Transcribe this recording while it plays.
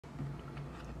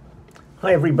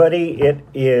Hi, everybody. It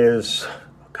is, oh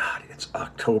God, it's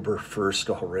October 1st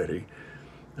already,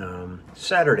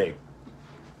 Saturday.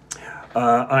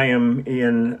 I am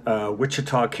in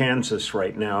Wichita, Kansas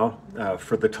right now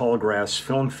for the Tallgrass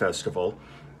Film Festival.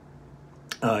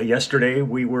 Yesterday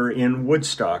we were in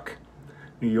Woodstock,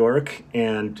 New York,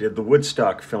 and did the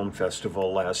Woodstock Film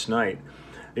Festival last night.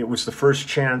 It was the first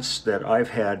chance that I've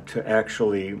had to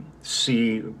actually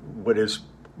see what is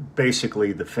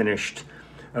basically the finished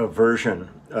version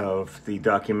of the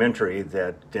documentary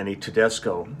that Denny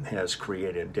Tedesco has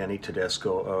created. Denny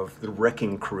Tedesco of the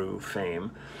Wrecking Crew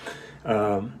fame.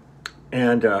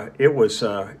 It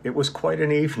was quite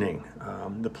an evening.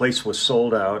 The place was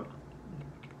sold out.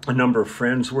 A number of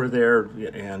friends were there,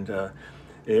 and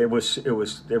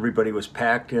everybody was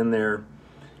packed in there,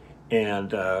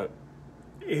 and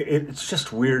it's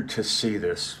just weird to see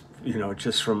this,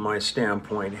 just from my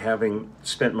standpoint, having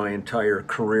spent my entire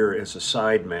career as a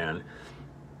sideman,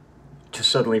 to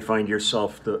suddenly find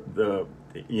yourself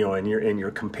and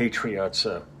your compatriots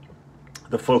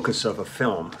the focus of a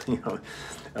film.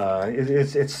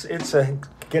 It's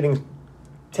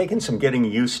taking some getting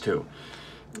used to,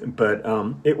 but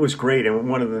it was great. And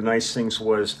one of the nice things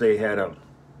was they had a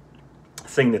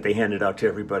thing that they handed out to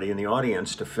everybody in the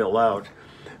audience to fill out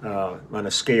on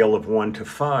a scale of 1 to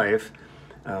 5.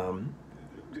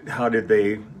 How did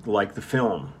they like the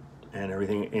film and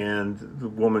everything? And the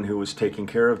woman who was taking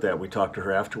care of that, we talked to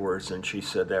her afterwards, and she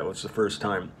said that was the first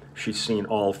time she's seen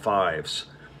all 5s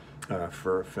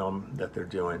for a film that they're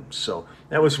doing. So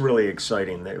that was really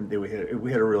exciting.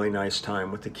 We had a really nice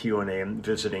time with the Q&A and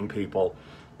visiting people.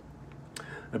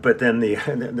 But then the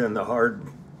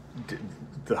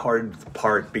hard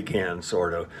part began,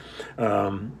 sort of.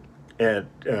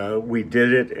 We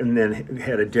did it, and then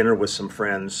had a dinner with some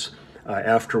friends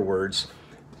afterwards.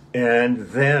 And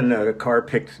then a car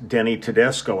picked Denny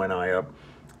Tedesco and I up,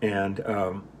 and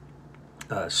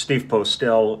Steve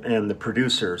Postel and the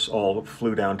producers all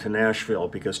flew down to Nashville,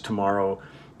 because tomorrow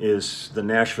is the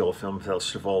Nashville Film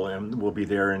Festival, and we'll be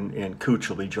there, and Cooch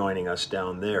will be joining us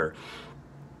down there.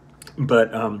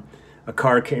 But a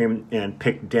car came and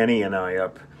picked Denny and I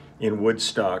up in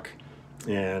Woodstock,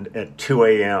 and at 2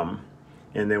 a.m.,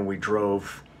 and then we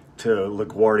drove to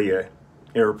LaGuardia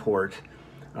Airport,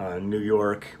 New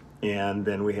York, and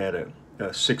then we had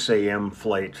a 6 a.m.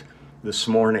 flight this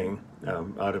morning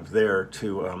out of there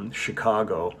to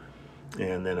Chicago,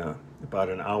 and then about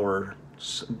an hour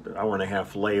and a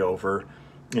half layover,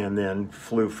 and then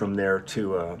flew from there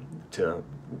to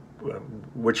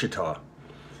Wichita.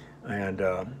 And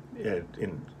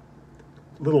in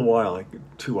a little while, like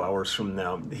 2 hours from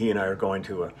now, he and I are going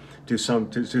to do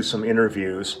some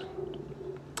interviews,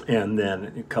 and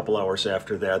then a couple hours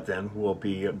after that, then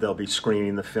they'll be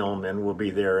screening the film, and we'll be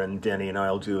there, and Denny and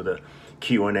I'll do the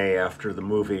Q&A after the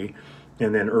movie,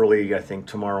 and then early, I think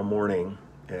tomorrow morning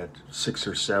at 6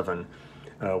 or 7,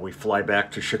 we fly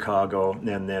back to Chicago,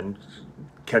 and then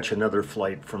catch another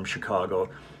flight from Chicago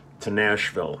to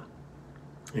Nashville,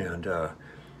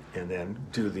 and then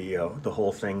do the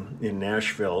whole thing in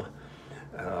Nashville.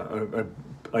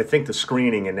 I think the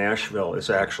screening in Nashville is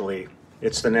actually,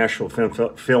 it's the Nashville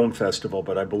Film Festival,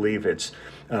 but I believe it's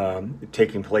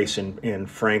taking place in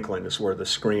Franklin is where the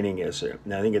screening is.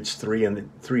 And I think it's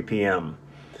 3 p.m.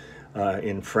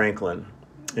 In Franklin,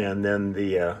 and then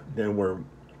then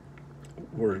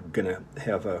we're gonna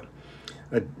have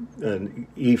an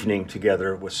evening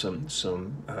together with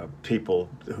some people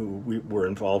who we were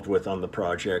involved with on the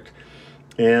project,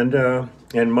 and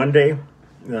Monday,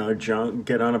 John,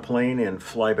 get on a plane and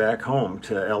fly back home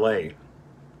to L.A.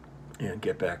 and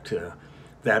get back to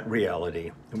that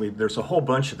reality. And there's a whole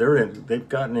bunch. They've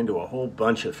gotten into a whole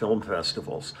bunch of film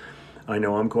festivals. I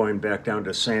know I'm going back down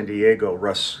to San Diego.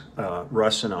 Russ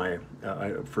and I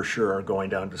for sure are going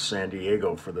down to San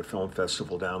Diego for the film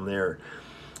festival down there.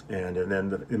 And then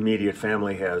the immediate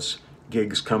family has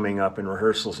gigs coming up and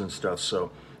rehearsals and stuff. So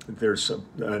there's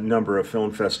a number of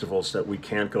film festivals that we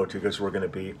can't go to because we're going to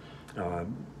be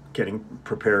getting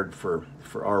prepared for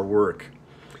our work.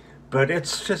 But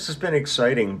it's been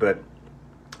exciting. But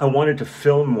I wanted to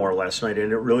film more last night,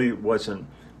 and it really wasn't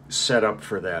set up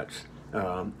for that.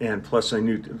 And plus, I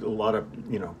knew a lot of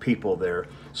people there.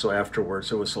 So afterwards,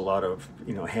 there was a lot of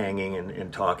hanging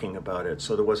and talking about it.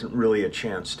 So there wasn't really a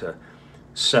chance to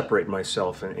separate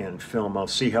myself and film. I'll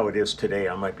see how it is today.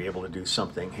 I might be able to do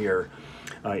something here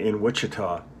in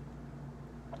Wichita.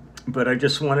 But I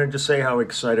just wanted to say how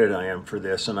excited I am for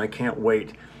this, and I can't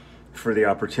wait for the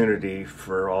opportunity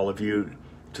for all of you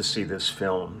to see this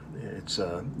film.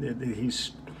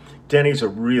 Denny's a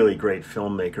really great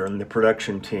filmmaker, and the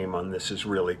production team on this is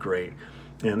really great.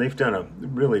 And they've done a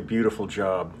really beautiful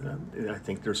job. I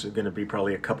think there's going to be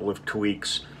probably a couple of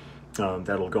tweaks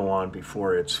that'll go on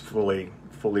before it's fully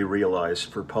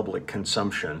realized for public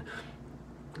consumption.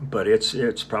 But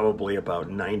it's probably about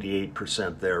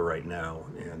 98% there right now,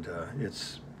 and I'm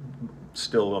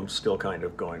still kind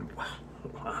of going,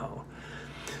 wow.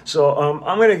 So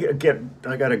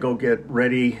I got to go get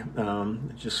ready.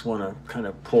 Just want to kind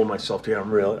of pull myself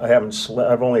together.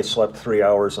 I've only slept 3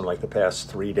 hours in like the past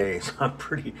 3 days. I'm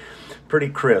pretty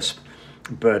crisp,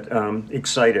 but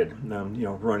excited.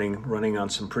 Running on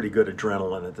some pretty good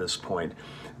adrenaline at this point.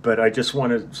 But I just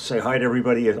want to say hi to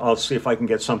everybody. I'll see if I can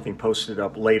get something posted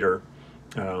up later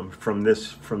from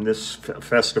this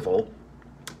festival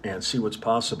and see what's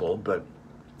possible. But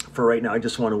for right now, I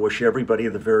just want to wish everybody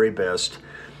the very best.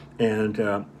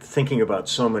 And thinking about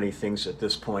so many things at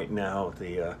this point now,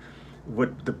 the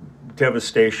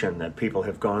devastation that people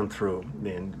have gone through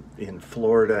in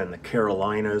Florida and the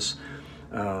Carolinas.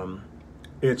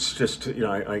 It's just,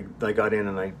 I got in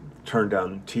and I turned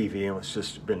on TV and was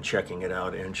just been checking it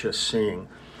out and just seeing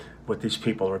what these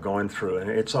people are going through.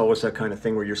 And it's always that kind of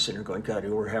thing where you're sitting there going, God,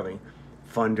 we're having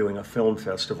fun doing a film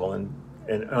festival, and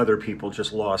other people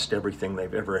just lost everything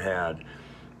they've ever had.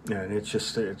 And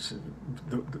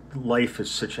life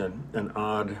is such an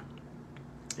odd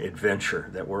adventure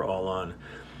that we're all on.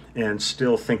 And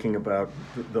still thinking about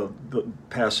the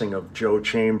passing of Joe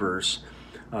Chambers,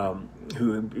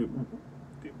 who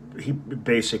he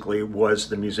basically was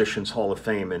the Musicians Hall of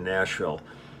Fame in Nashville.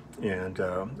 And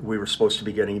we were supposed to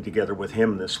be getting together with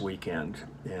him this weekend,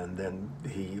 and then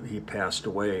he passed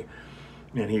away.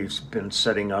 And he's been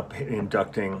setting up,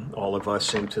 inducting all of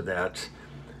us into that.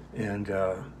 And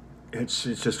it's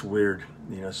just weird,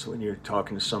 so when you're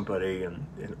talking to somebody and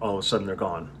all of a sudden they're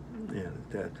gone.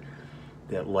 And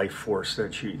that life force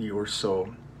that you were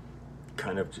so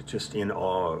kind of just in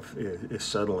awe of is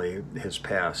suddenly has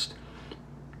passed.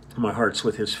 My heart's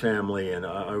with his family, and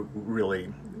I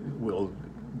really will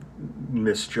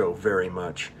miss Joe very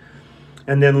much.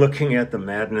 And then looking at the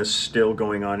madness still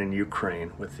going on in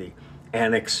Ukraine with the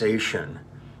annexation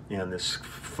and this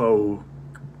faux,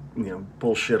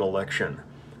 bullshit election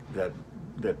that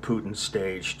Putin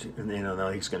staged, and now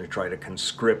he's going to try to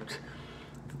conscript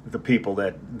the people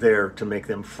there to make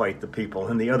them fight the people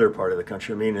in the other part of the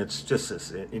country. I mean, it's just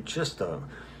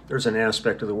there's an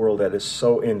aspect of the world that is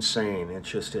so insane.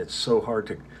 It's so hard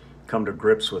to come to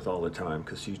grips with all the time,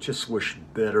 because you just wish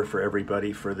better for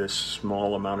everybody for this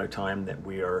small amount of time that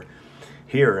we are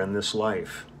here in this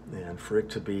life, and for it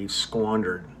to be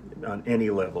squandered on any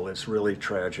level, it's really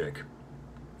tragic.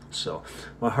 So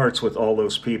my heart's with all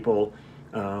those people.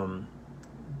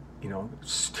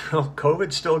 Still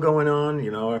COVID's still going on.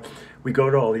 We go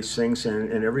to all these things,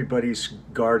 and everybody's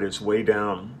guard is way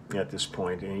down at this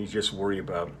point, and you just worry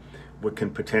about what can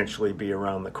potentially be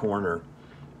around the corner.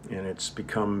 And it's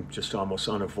become just almost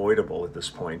unavoidable at this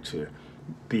point to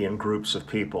be in groups of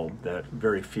people that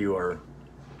very few are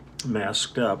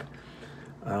masked up.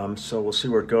 So we'll see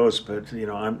where it goes. But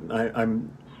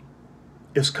I'm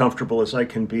as comfortable as I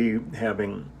can be,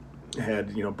 having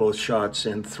had both shots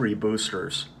and 3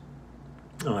 boosters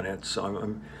on it.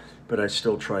 So but I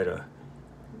still try to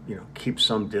keep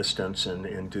some distance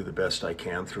and do the best I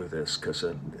can through this, because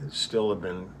I still have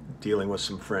been dealing with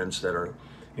some friends that are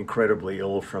incredibly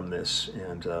ill from this,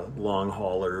 and long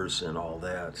haulers and all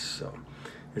that. So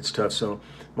it's tough. So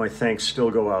my thanks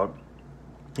still go out,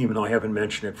 even though I haven't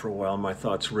mentioned it for a while. My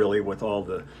thoughts really with all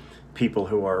the people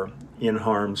who are in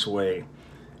harm's way,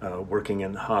 working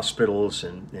in hospitals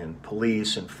and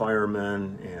police and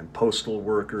firemen and postal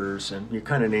workers, and you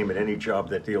kind of name it. Any job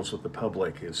that deals with the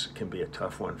public can be a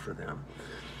tough one for them.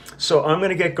 So I'm going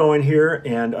to get going here,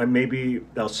 and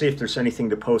I'll see if there's anything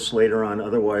to post later on.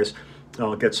 Otherwise,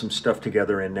 I'll get some stuff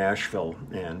together in Nashville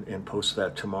and post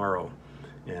that tomorrow.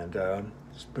 And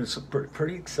it's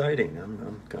pretty exciting.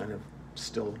 I'm kind of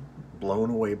still blown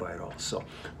away by it all. So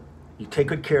you take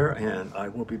good care, and I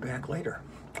will be back later.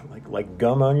 Like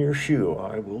gum on your shoe,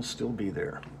 I will still be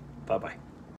there. Bye-bye.